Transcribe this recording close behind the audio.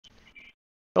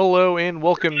Hello and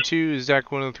welcome to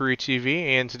Zach103 TV,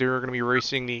 and today we're going to be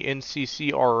racing the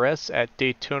NCCRS at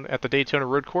Daytona at the Daytona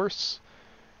Road Course.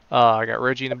 I got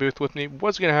Reggie in the booth with me.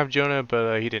 Was going to have Jonah,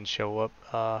 but he didn't show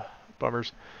up.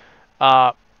 Bummers.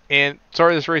 Uh, and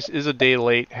sorry, this race is a day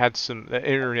late. The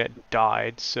internet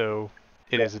died, so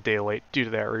it is a day late due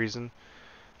to that reason.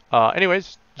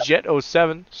 Anyways, Jet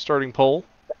 07 starting pole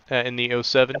in the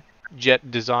 07 Jet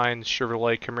Design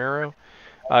Chevrolet Camaro.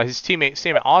 His teammate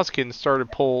Sam Oskin started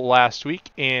pole last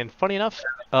week, and funny enough,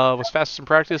 was fastest in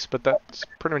practice, but that's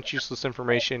pretty much useless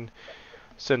information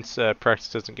since practice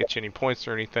doesn't get you any points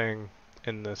or anything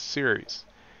in this series.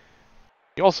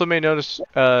 You also may notice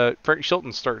Frank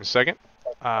Shilton's starting second.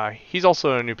 He's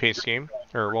also in a new paint scheme,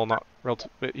 or well, not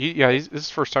relative. But this is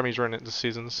the first time he's running it this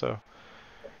season, so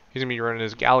he's gonna be running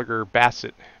his Gallagher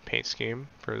Bassett paint scheme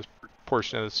for this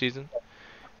portion of the season.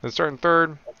 Then starting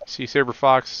third, see Saber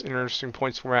Fox, interesting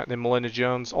points format, and then Melinda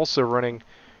Jones, also running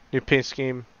new paint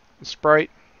scheme and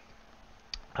Sprite.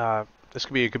 This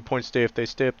could be a good points day if they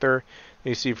stay up there.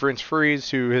 Then you see Vince Freeze,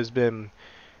 who has been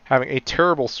having a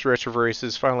terrible stretch of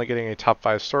races, finally getting a top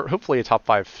 5 start, hopefully a top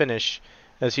 5 finish,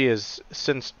 as he has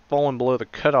since fallen below the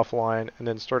cutoff line, and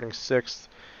then starting 6th.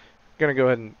 Going to go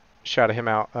ahead and shout him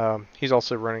out. He's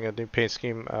also running a new paint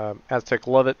scheme, Aztec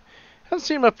Lovett. Hasn't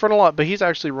seen him up front a lot, but he's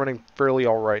actually running fairly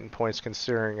alright in points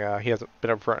considering he hasn't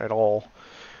been up front at all.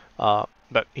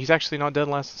 But he's actually not dead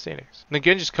last in standings. And then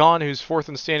Genghis Khan, who's 4th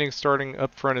in standings, starting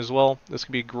up front as well. This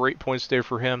could be a great points day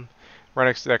for him. Right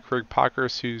next to that, Craig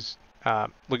Pockers, who's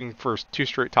looking for 2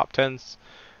 straight top 10s.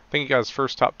 I think he got his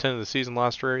first top 10 of the season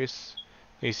last race.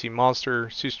 Then you see Monster,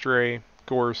 Sustre,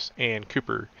 Gorse, and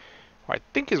Cooper, who I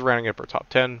think is rounding up our top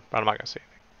 10, but I'm not going to say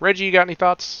anything. Reggie, you got any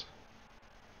thoughts?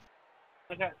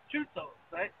 I got 2 thoughts,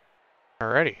 right?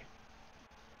 Alrighty.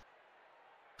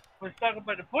 Let's talk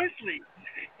about the points lead.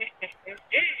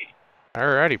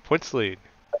 Alrighty, points lead.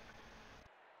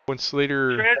 Points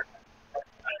leader.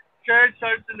 Shred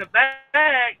starts in the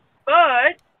back,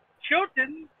 but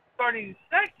Chilton, starting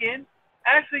second,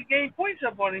 actually gained points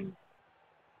up on him.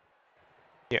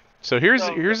 Yeah, so here's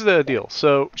the deal.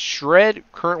 So Shred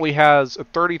currently has a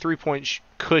 33-point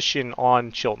cushion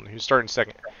on Chilton, who's starting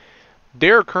second.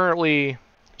 Shred currently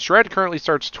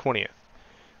starts 20th.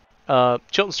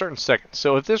 Chilton starting second.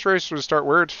 So if this race were to start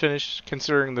where it's finished,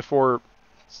 considering the four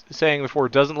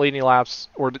doesn't lead any laps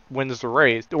or wins the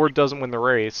race, or doesn't win the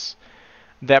race,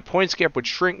 that points gap would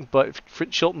shrink, but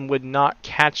Chilton would not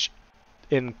catch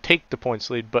and take the points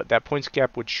lead, but that points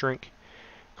gap would shrink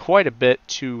quite a bit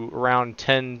to around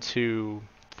 10 to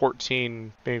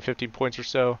 14, maybe 15 points or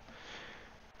so.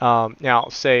 Now,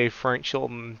 say Frank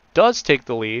Chilton does take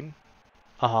the lead,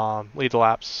 lead the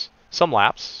laps, some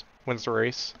laps, wins the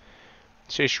race.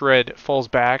 Say Shred falls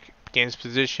back, gains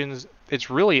positions. It's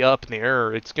really up in the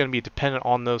air. It's going to be dependent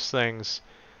on those things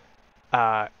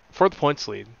for the points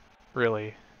lead,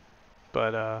 really.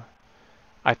 But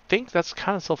I think that's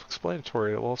kind of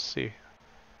self-explanatory. We'll see.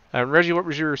 Reggie, what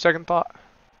was your second thought?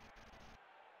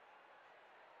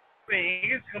 I think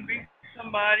it's going to be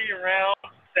somebody around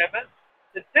 7th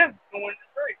to 10th to win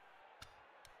the race.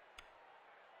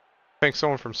 Think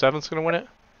someone from 7th's going to win it?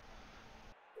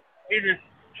 Either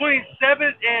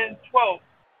 27th and 12th,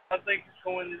 I think is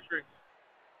going to win this race.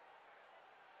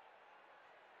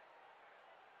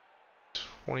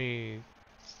 20.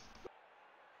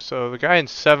 So the guy in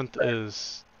 7th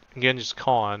is, again, just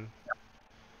Khan.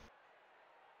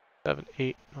 7,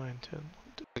 8, 9, 10.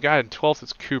 The guy in 12th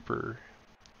is Cooper.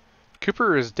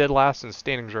 Cooper is dead last in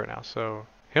standings right now, so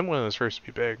him winning this race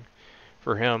would be big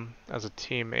for him as a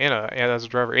team and as a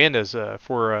driver, and as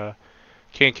for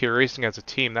K&K Racing as a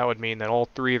team. That would mean that all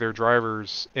 3 of their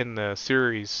drivers in the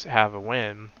series have a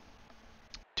win,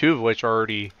 2 of which are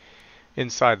already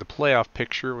inside the playoff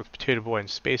picture with Potato Boy and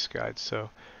Space Guide. So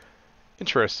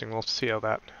interesting. We'll see how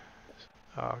that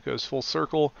goes full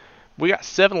circle. We got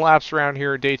 7 laps around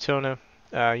here at Daytona.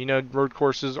 Road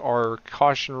courses, our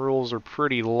caution rules are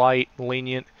pretty light,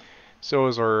 lenient. So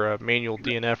is our manual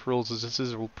DNF rules. As this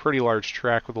is a pretty large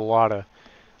track with a lot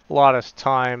of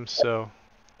time. So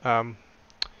we'll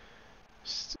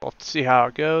see how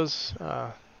it goes.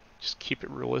 Just keep it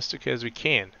realistic as we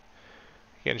can.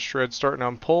 Again, Shred starting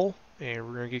on pole, and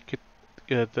we're gonna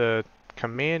get the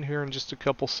command here in just a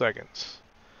couple seconds.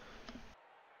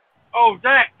 Oh,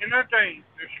 Zach, another thing,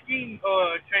 the scheme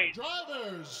change.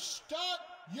 Drivers, start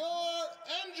your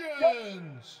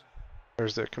engines!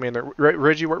 There's the command there.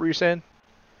 Reggie, what were you saying?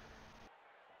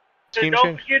 Scheme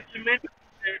don't forget to mention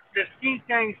the scheme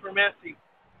change for Messi.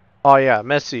 Oh yeah,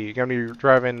 Messi. You're gonna be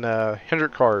driving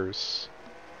 100 cars.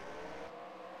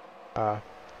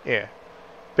 Yeah.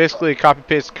 Basically copy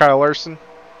paste Kyle Larson.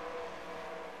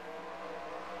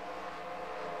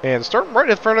 And starting right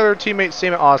in front of their teammate,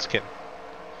 Sam Oskin.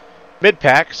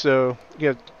 Mid-pack, so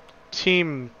you got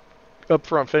team up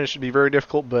front finish should be very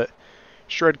difficult, but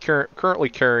Shred currently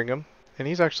carrying him. And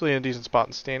he's actually in a decent spot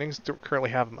in standings. Don't currently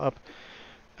have him up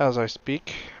as I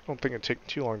speak. I don't think it'd take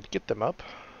too long to get them up.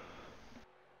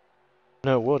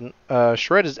 No, it wouldn't.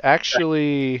 Shred is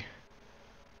actually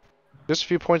just a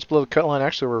few points below the cut line,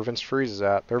 actually, where Vince Freeze is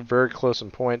at. They're very close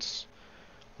in points,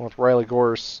 with Riley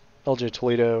Gorse, LJ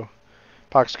Toledo,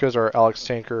 Pox Kozar, Alex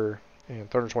Tanker,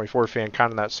 and Thunder 24 fan kind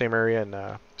of in that same area,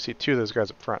 and see two of those guys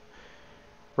up front.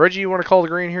 Reggie, you want to call the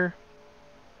green here?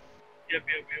 Yep.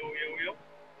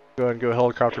 Go ahead and go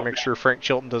helicopter. Make sure Frank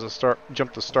Chilton doesn't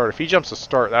jump the start. If he jumps the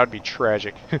start, that would be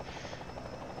tragic. Yeah,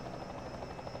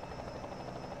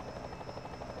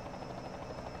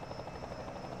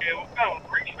 what kind of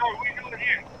restart are we doing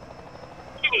here?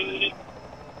 Green.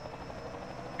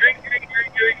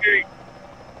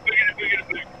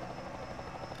 Boogity.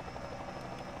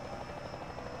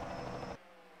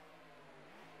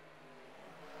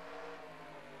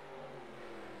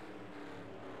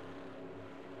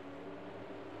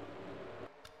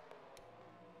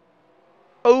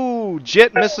 Oh,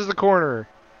 Jet misses the corner.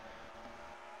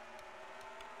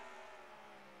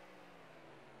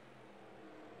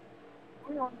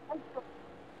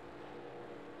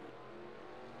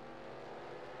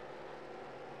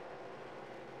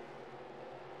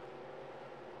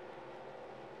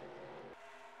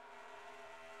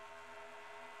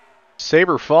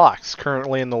 Saber Fox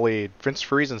currently in the lead. Vince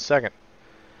Freeze in second.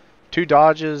 Two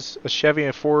Dodges, a Chevy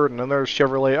and Ford, and another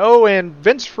Chevrolet. Oh, and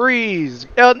Vince Freeze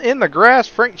in the grass.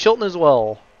 Frank Chilton as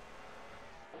well.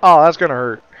 Oh, that's gonna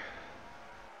hurt.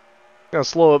 Gonna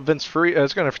slow up Vince Freeze.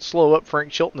 It's gonna slow up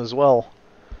Frank Chilton as well.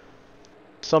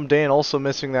 Some Dan also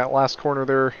missing that last corner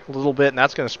there a little bit, and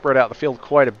that's gonna spread out the field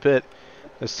quite a bit.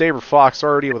 The Saber Fox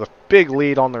already with a big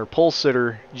lead on their pole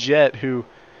sitter Jet, who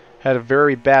had a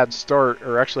very bad start,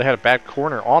 or actually had a bad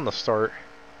corner on the start.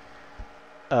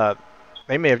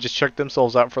 They may have just checked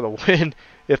themselves out for the win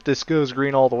if this goes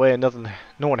green all the way and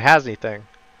no one has anything.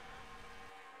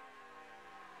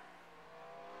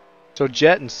 So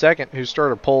Jet in second, who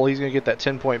started pole, he's going to get that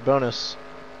 10-point bonus.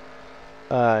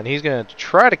 And he's going to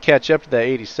try to catch up to that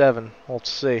 87. Let's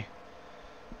see.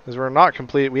 Because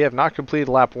we have not completed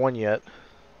lap 1 yet.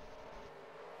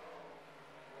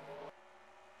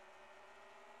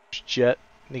 Jet.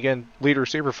 And again, leader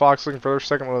Saber Fox looking for their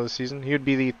second one of the season. He would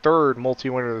be the third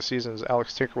multi-winner of the season, as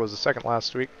Alex Tinker was the second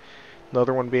last week. The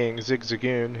other one being Zig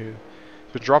Zagoon, who's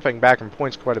been dropping back in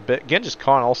points quite a bit. Genghis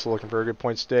Khan also looking for good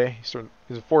points today. He's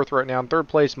in fourth right now. In third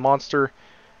place, Monster.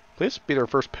 This will be their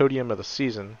first podium of the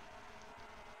season.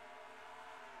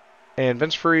 And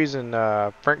Vince Freeze and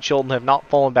Frank Chilton have not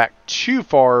fallen back too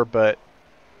far, but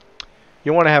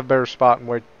you want to have a better spot, and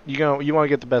where you want to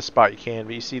get the best spot you can.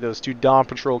 But you see those two Dawn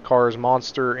Patrol cars,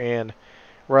 Monster and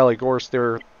Riley Gorse,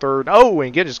 they're third. Oh,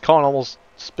 and Genghis Khan almost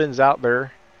spins out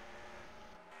there.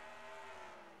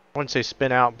 I wouldn't say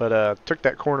spin out, but took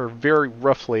that corner very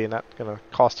roughly, and that's going to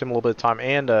cost him a little bit of time.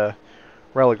 And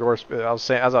Riley Gorse,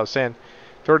 as I was saying,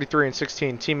 33 and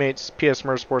 16 teammates. PS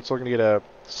Motorsports looking to get a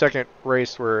second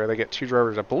race where they get two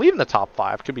drivers, I believe, in the top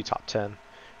 5. Could be top 10.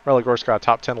 Riley Gorse got a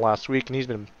top 10 last week, and he's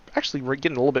been actually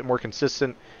getting a little bit more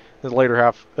consistent in the later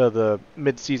half of the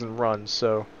mid-season run.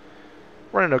 So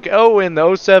running okay. Oh, and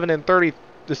the 07 and 30,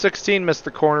 the 16 missed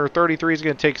the corner. 33 is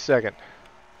going to take second.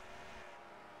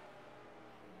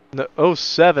 The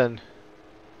 07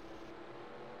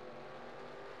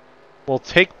 will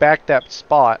take back that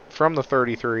spot from the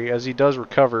 33 as he does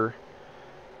recover.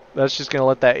 That's just going to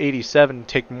let that 87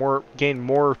 gain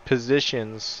more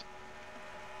positions.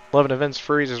 11 Events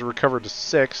Freeze has recovered to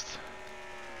 6th.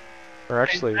 Or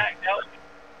actually, that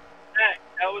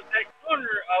was that corner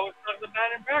I was talking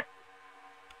about in practice.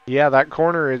 yeah, that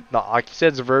corner, like you said,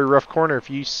 it's a very rough corner. If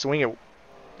you swing it,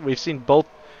 we've seen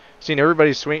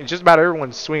everybody swing, just about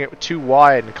everyone swing it too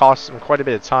wide, and it costs them quite a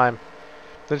bit of time.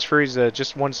 Vince Freeze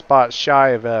just one spot shy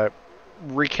of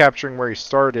recapturing where he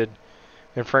started,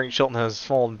 and Frank Chilton has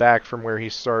fallen back from where he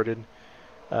started.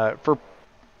 For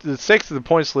the sake of the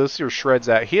points list, see where Shred's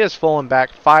at. He has fallen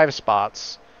back 5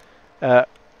 spots,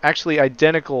 actually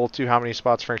identical to how many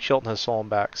spots Frank Chilton has fallen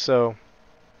back. So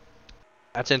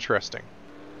that's interesting.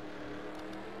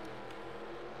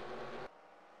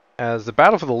 As the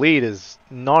battle for the lead is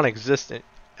non-existent,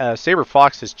 Saber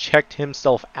Fox has checked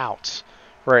himself out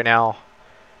right now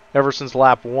ever since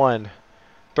lap 1.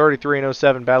 33 and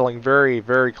 07 battling very,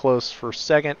 very close for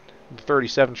second.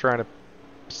 37 trying to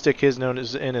stick his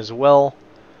nose in as well.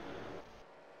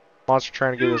 Monster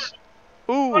trying to get his...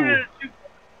 Ooh! One of the two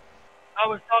I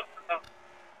was talking about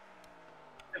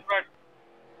in practice.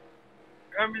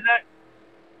 Remember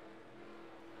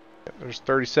that? There's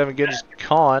 37 getting his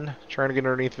con, trying to get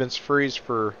underneath Vince Freeze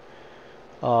for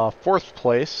 4th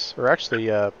place. Or actually,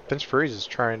 Vince Freeze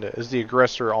is the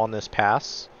aggressor on this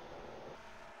pass.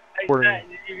 Hey, According,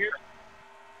 did you hear?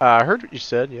 I heard what you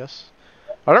said, yes.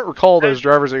 I don't recall those That's,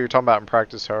 drivers that you're talking about in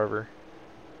practice, however.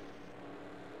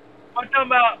 I'm talking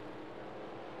about.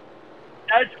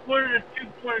 That's one of the 2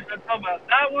 pointers I'm talking about.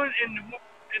 That one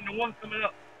and the one coming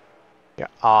up. Yeah,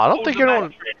 I don't Over think the anyone,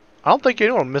 magistrate. I don't think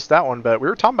anyone missed that one. But we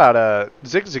were talking about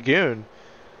Zig Zagoon.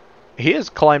 He has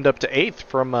climbed up to 8th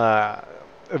from a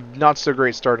not so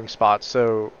great starting spot.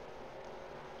 So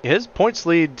his points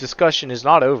lead discussion is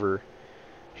not over.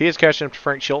 He is catching up to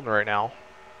Frank Chilton right now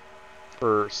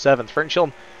for 7th. Frank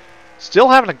Chilton still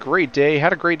having a great day.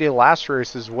 Had a great day last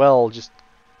race as well.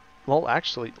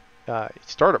 Actually, he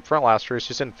started up front last race,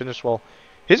 just didn't finish well.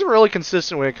 He's been really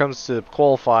consistent when it comes to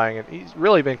qualifying, and he's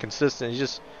really been consistent. He's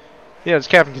just, it's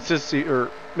Captain Consistency, or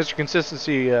Mr.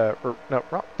 Consistency, or no,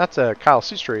 that's Kyle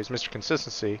Seastrey is Mr.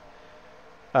 Consistency.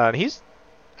 And he's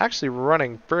actually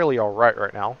running fairly alright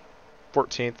right now.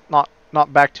 14th.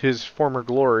 Not back to his former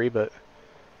glory, but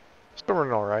still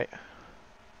running alright.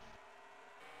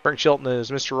 Frank Chilton is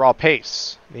Mr. Raw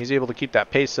Pace, and he's able to keep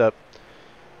that pace up.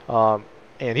 And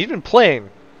he's been playing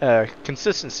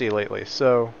consistency lately,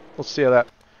 so we'll see how that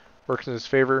works in his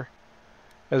favor.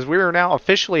 As we are now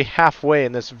officially halfway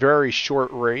in this very short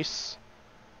race.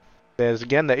 As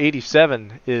again, the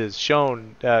 87 is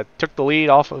shown, took the lead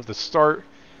off of the start,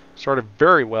 started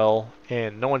very well,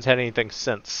 and no one's had anything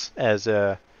since. As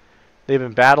they've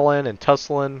been battling and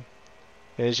tussling,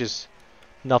 and it's just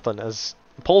nothing. As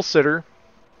the pole sitter,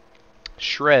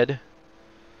 Shred,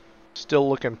 still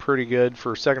looking pretty good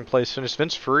for 2nd place finish.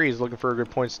 Vince Freeze looking for a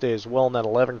good points day as well in that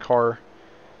 11 car.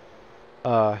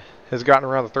 Has gotten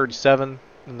around the 37.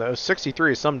 And the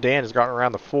 63, some Dan has gotten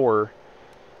around the 4.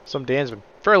 Some Dan's been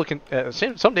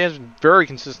some Dan's been very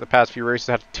consistent the past few races.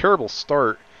 Had a terrible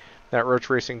start that Roach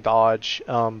Racing Dodge,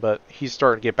 but he's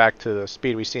starting to get back to the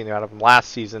speed we've seen out of him last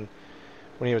season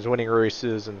when he was winning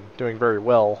races and doing very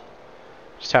well.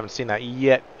 Just haven't seen that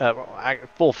yet,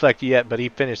 full effect yet, but he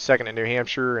finished 2nd in New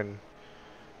Hampshire and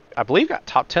I believe got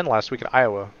top 10 last week at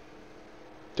Iowa.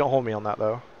 Don't hold me on that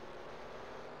though.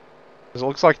 It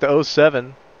looks like the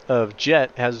 07 of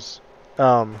Jet is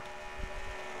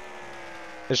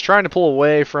trying to pull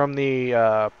away from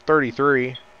the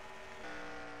 33.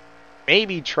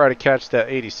 Maybe try to catch that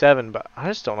 87, but I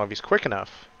just don't know if he's quick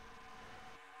enough.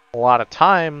 A lot of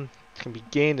time can be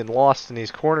gained and lost in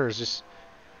these corners. Just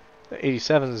the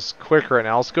 87 is quick right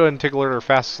now. Let's go ahead and take a look at our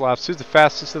fastest laps. Who's the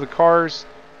fastest of the cars?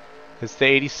 It's the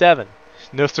 87.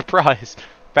 No surprise.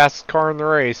 Fastest car in the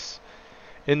race.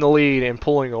 In the lead and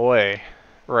pulling away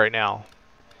right now.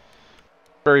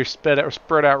 Very spread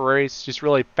out race. Just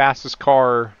really fastest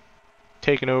car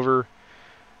taking over.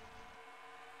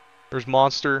 There's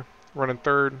Monster running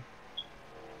 3rd.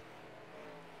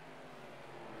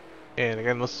 And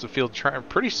again, this is the field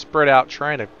pretty spread out,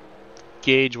 trying to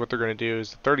gauge what they're going to do.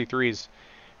 Is the 33's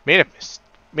made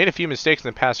a few mistakes in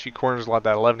the past few corners, allowed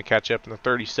that 11 to catch up, and the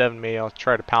 37 may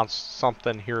try to pounce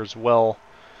something here as well.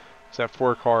 So that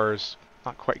 4 cars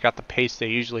not quite got the pace they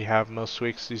usually have most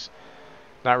weeks. He's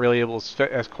not really able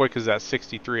to as quick as that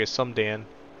 63 as some Dan,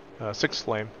 6th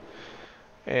Flame.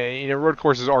 And road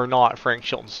courses are not Frank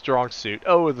Chilton's strong suit.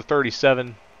 Oh, the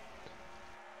 37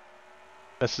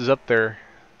 messes up there.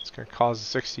 It's going to cause the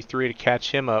 63 to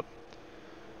catch him up.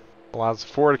 Allows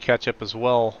the 4 to catch up as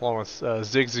well, along with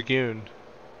Zig Zagoon.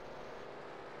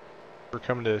 We're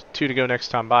coming to 2 to go next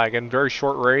time by. Again, very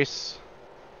short race.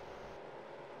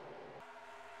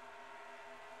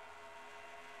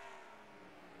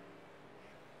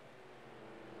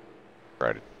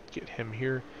 Try to get him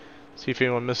here. See if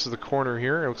anyone misses the corner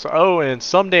here. It looks like, oh, and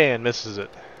some Dan misses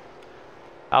it.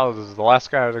 That was the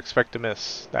last guy I would expect to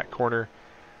miss that corner.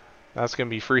 That's going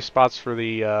to be free spots for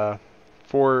the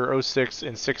 406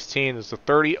 and 16. Is the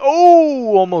 30.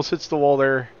 Oh, almost hits the wall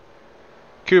there.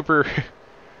 Cooper.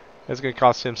 That's going to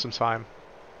cost him some time.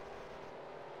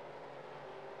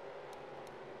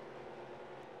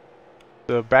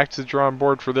 So back to the drawing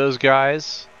board for those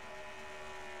guys.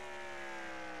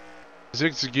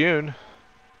 Zig Zagoon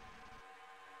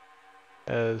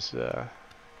has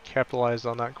capitalized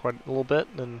on that quite a little bit,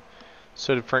 and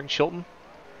so did Frank Chilton.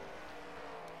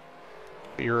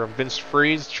 You're Vince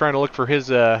Freeze trying to look for his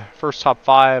first top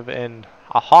 5 in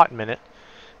a hot minute.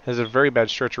 Has a very bad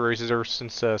stretch of races ever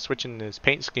since switching his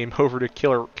paint scheme over to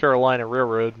Carolina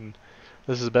Railroad, and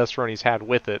this is the best run he's had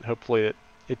with it. Hopefully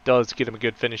it does get him a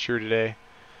good finish here today.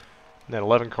 And that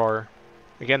 11 car.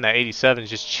 Again, that 87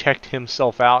 just checked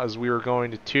himself out as we were going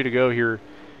to 2 to go here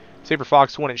Saber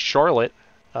Fox won at Charlotte.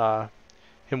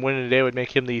 Him winning today would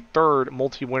make him the third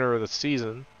multi-winner of the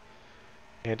season,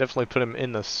 and definitely put him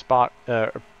in the spot,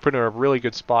 put him in a really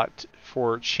good spot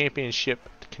for championship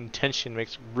contention.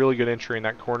 Makes really good entry in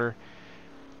that corner,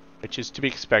 which is to be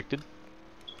expected.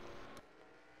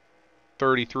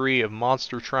 33 of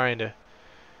Monster trying to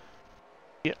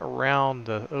get around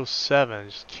the 07,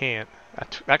 just can't.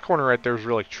 That corner right there is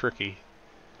really tricky.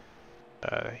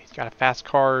 He's got a fast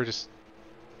car, just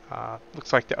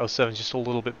looks like the 07 is just a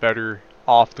little bit better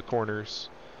off the corners.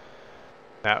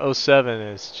 That 07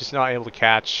 is just not able to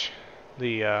catch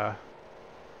the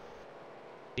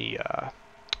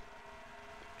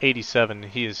 87.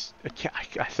 He is,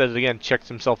 I said it again, checked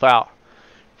himself out.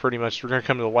 Pretty much, we're going to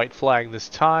come to the white flag this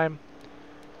time.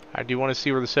 I do want to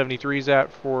see where the 73 is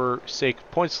at for sake of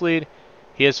points lead.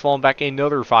 He has fallen back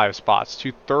another 5 spots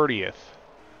to 30th.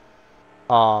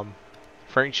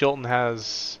 Frank Chilton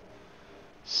has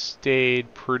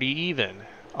stayed pretty even.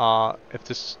 If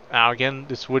this now again,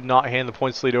 this would not hand the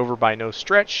points lead over by no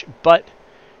stretch, but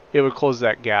it would close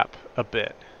that gap a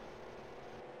bit,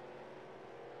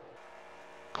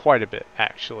 quite a bit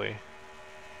actually.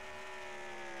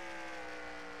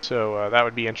 So that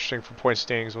would be interesting for point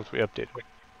standings once we update it.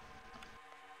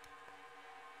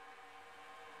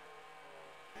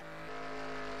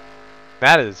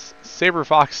 That is Saber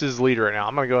Fox's lead right now.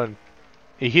 I'm gonna go and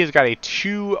he has got a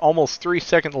almost 3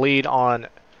 second lead on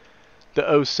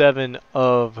the 07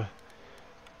 of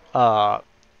a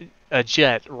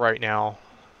Jet right now,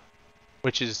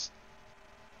 which is,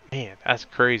 man, that's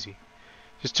crazy.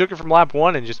 Just took it from lap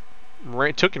 1 and just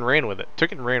took and ran with it.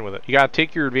 You gotta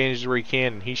take your advantages where you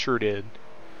can, and he sure did.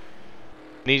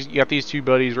 And you got these two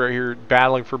buddies right here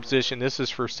battling for position. This is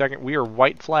for second. We are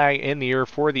white flag in the air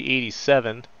for the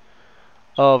 87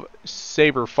 of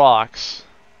Saber Fox.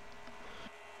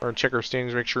 We're going to check our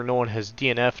standings, make sure no one has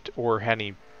DNF'd or had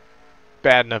any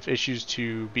bad enough issues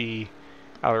to be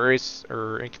out of the race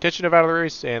or in contention of out of the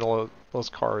race. And those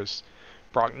cars,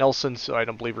 Brock Nelson, so I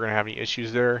don't believe we're going to have any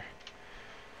issues there.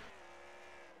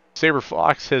 Saber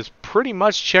Fox has pretty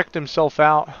much checked himself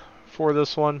out for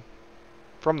this one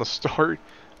from the start.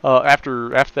 After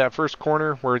that first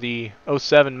corner where the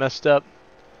 07 messed up,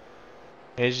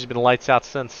 and it's just been lights out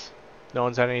since. No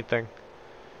one's had anything.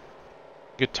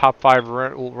 Good top 5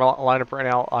 lineup right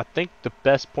now. I think the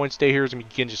best points day here is gonna be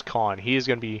Genghis Khan. He's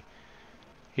gonna be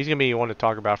one to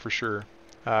talk about for sure.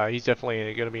 He's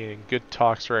definitely gonna be in good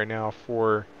talks right now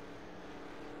for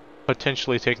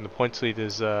potentially taking the points lead.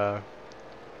 As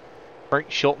Frank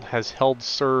Chilton has held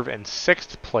serve in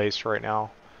 6th place right now.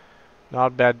 Not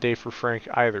a bad day for Frank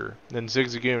either. Then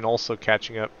Zigzagoon also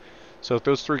catching up. So if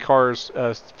those 3 cars,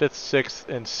 5th, 6th,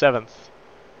 and 7th,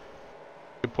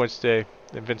 good points today.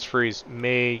 Then Vince Freeze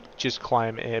may just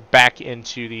climb back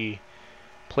into the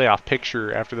playoff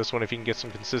picture after this one if he can get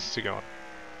some consistency going.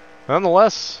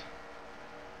 Nonetheless,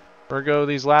 we're going to go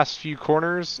these last few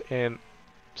corners, and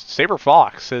Saber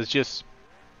Fox has just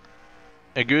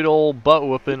a good old butt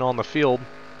whooping on the field.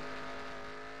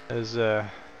 As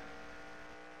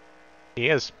he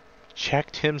has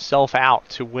checked himself out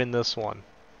to win this one.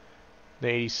 The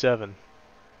 87.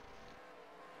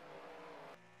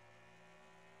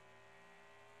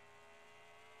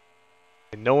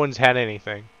 And no one's had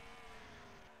anything.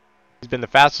 He's been the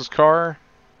fastest car.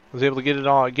 Was able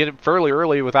to get it fairly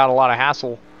early without a lot of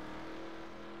hassle.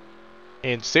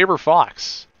 And Saber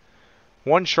Fox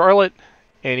won Charlotte,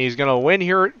 and he's going to win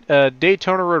here at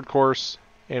Daytona Road Course,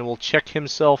 and will check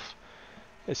himself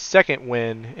a 2nd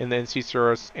win in the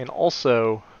NCCRS, and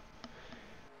also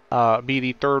be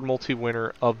the 3rd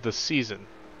multi-winner of the season.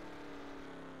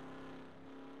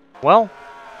 Well,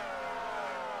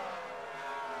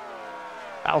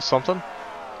 that was something.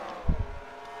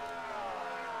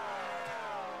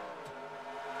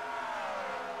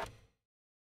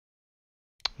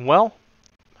 Well,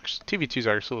 TV2's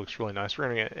actually looks really nice.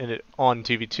 We're going to end it on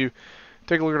TV2.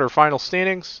 Take a look at our final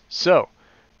standings. So,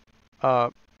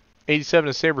 87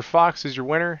 is Saber Fox is your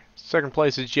winner. 2nd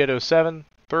place is Jet 07.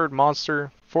 3rd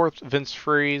Monster. 4th Vince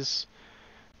Freeze.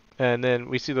 And then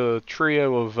we see the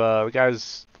trio of the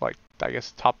guys, like, I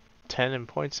guess, top 10 in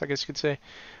points, I guess you could say.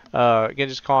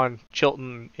 Genghis Khan,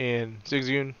 Chilton, and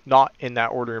Zigzagoon. Not in that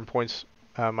order in points,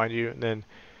 mind you. And then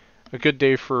a good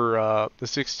day for the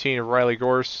 16 of Riley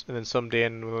Gorse. And then some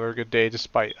Dan with another good day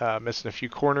despite missing a few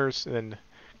corners. And then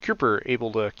Cooper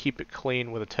able to keep it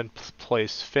clean with a 10th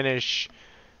place finish.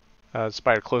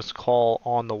 Despite a close call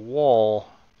on the wall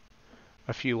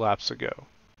a few laps ago.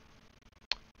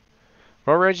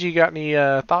 Well, Reggie, you got any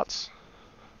thoughts?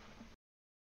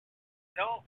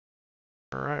 No.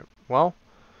 All right. Well,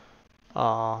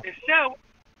 Except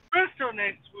Bristol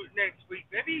till next week,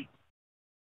 baby.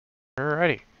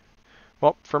 Alrighty.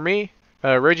 Well, for me,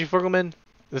 Reggie Fugelman,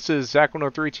 this is Zach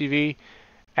 103 TV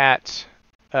at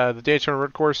the Daytona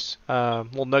Road Course.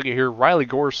 Little nugget here. Riley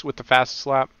Gorse with the fastest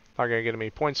lap. Not going to get him any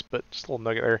points, but just a little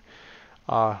nugget there.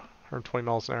 120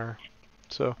 miles an hour.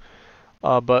 So,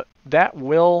 but that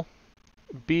will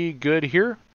be good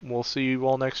here. We'll see you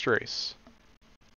all next race.